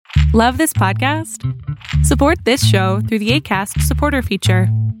Love this podcast? Support this show through the Acast supporter feature.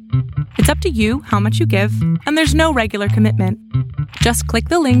 It's up to you how much you give, and there's no regular commitment. Just click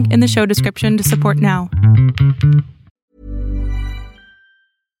the link in the show description to support now.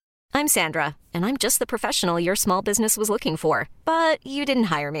 I'm Sandra, and I'm just the professional your small business was looking for. But you didn't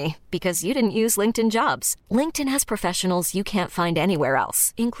hire me because you didn't use LinkedIn Jobs. LinkedIn has professionals you can't find anywhere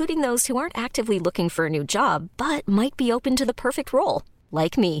else, including those who aren't actively looking for a new job, but might be open to the perfect role,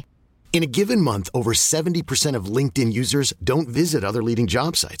 like me. In a given month, over 70% of LinkedIn users don't visit other leading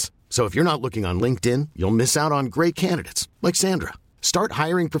job sites. So if you're not looking on LinkedIn, you'll miss out on great candidates like Sandra. Start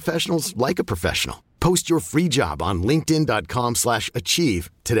hiring professionals like a professional. Post your free job on linkedin.com/achieve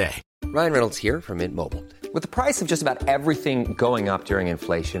today. Ryan Reynolds here from Mint Mobile. With the price of just about everything going up during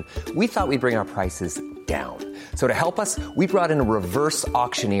inflation, we thought we'd bring our prices down. So to help us, we brought in a reverse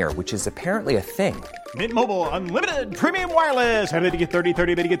auctioneer, which is apparently a thing. Mint Mobile Unlimited Premium Wireless. How to get 30,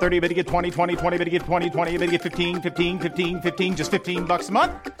 30, bit to get 30, bit to get 20, 20, 20, bit to get 20, 20, bit to get 15, 15, 15, 15, just $15 a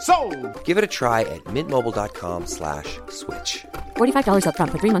month? Sold! Give it a try at mintmobile.com/switch. $45 up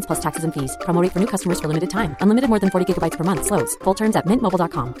front for 3 months plus taxes and fees. Promo rate for new customers for limited time. Unlimited more than 40 gigabytes per month. Slows full terms at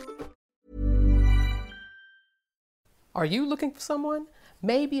mintmobile.com. Are you looking for someone?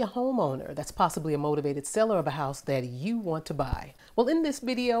 Maybe a homeowner that's possibly a motivated seller of a house that you want to buy. Well, in this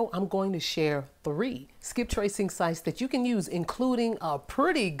video, I'm going to share 3 skip tracing sites that you can use, including a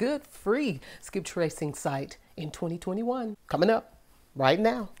pretty good free skip tracing site in 2021. Coming up right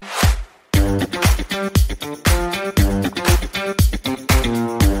now.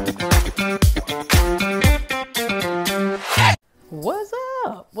 What's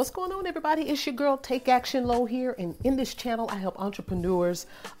up? What's going on, everybody? It's your girl, Take Action Low here. And in this channel, I help entrepreneurs,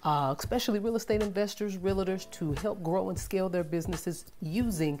 especially real estate investors, realtors, to help grow and scale their businesses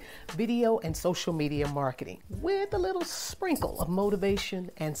using video and social media marketing with a little sprinkle of motivation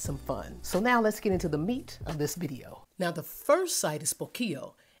and some fun. So now let's get into the meat of this video. Now, the first site is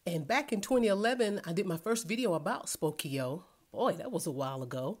Spokeo. And back in 2011, I did my first video about Spokeo. Boy, that was a while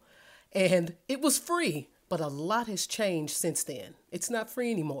ago. And it was free. But a lot has changed since then. It's not free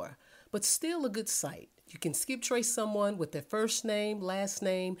anymore, but still a good site. You can skip trace someone with their first name, last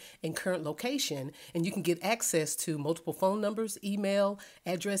name, and current location, and you can get access to multiple phone numbers, email,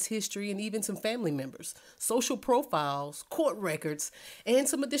 address history, and even some family members, social profiles, court records, and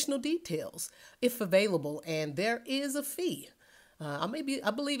some additional details, if available, and there is a fee. I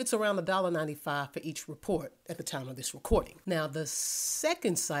believe it's around $1.95 for each report at the time of this recording. Now, the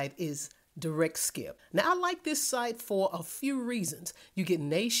second site is Direct Skip. Now, I like this site for a few reasons. You get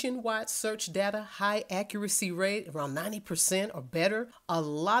nationwide search data, high accuracy rate, around 90% or better. A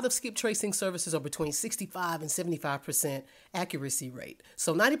lot of skip tracing services are between 65 and 75% accuracy rate.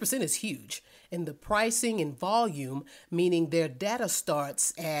 So 90% is huge. And the pricing and volume, meaning their data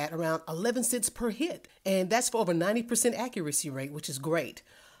starts at around 11 cents per hit. And that's for over 90% accuracy rate, which is great.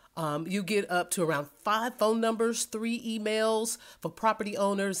 You get up to around 5 phone numbers, 3 emails for property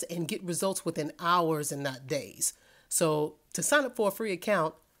owners, and get results within hours and not days. So to sign up for a free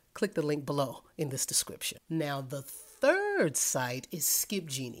account, click the link below in this description. Now, the third site is Skip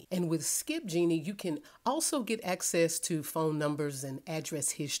Genie. And with Skip Genie, you can also get access to phone numbers and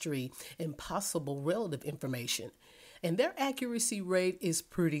address history and possible relative information. And their accuracy rate is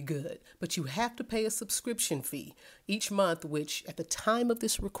pretty good, but you have to pay a subscription fee each month, which at the time of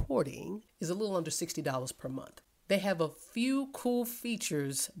this recording is a little under $60 per month. They have a few cool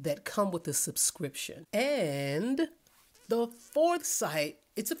features that come with the subscription. And the fourth site,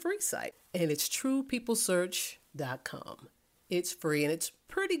 it's a free site, and it's TruePeopleSearch.com. It's free, and it's a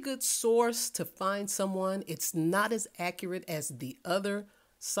pretty good source to find someone. It's not as accurate as the other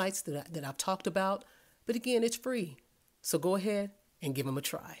sites that I've talked about, but again, it's free. So go ahead and give them a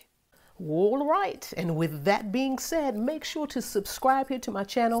try. All right. And with that being said, make sure to subscribe here to my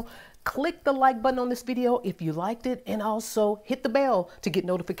channel. Click the like button on this video if you liked it. And also hit the bell to get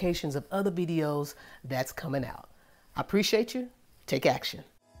notifications of other videos that's coming out. I appreciate you. Take action.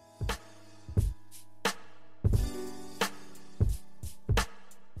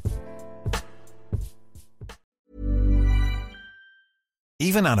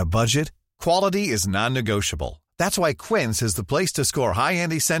 Even on a budget, quality is non-negotiable. That's why Quince is the place to score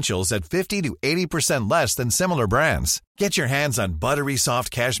high-end essentials at 50 to 80% less than similar brands. Get your hands on buttery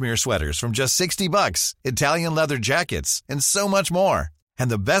soft cashmere sweaters from just $60, Italian leather jackets, and so much more. And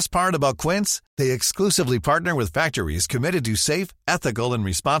the best part about Quince, they exclusively partner with factories committed to safe, ethical, and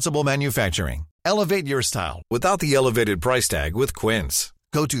responsible manufacturing. Elevate your style without the elevated price tag with Quince.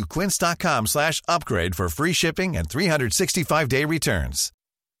 Go to quince.com/upgrade for free shipping and 365-day returns.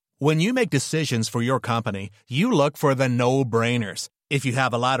 When you make decisions for your company, you look for the no-brainers. If you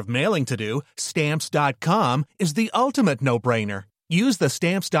have a lot of mailing to do, Stamps.com is the ultimate no-brainer. Use the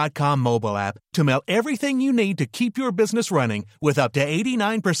Stamps.com mobile app to mail everything you need to keep your business running with up to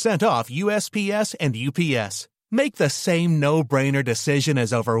 89% off USPS and UPS. Make the same no-brainer decision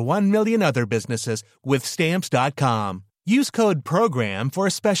as over 1 million other businesses with Stamps.com. Use code PROGRAM for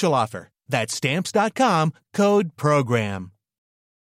a special offer. That's Stamps.com, code PROGRAM.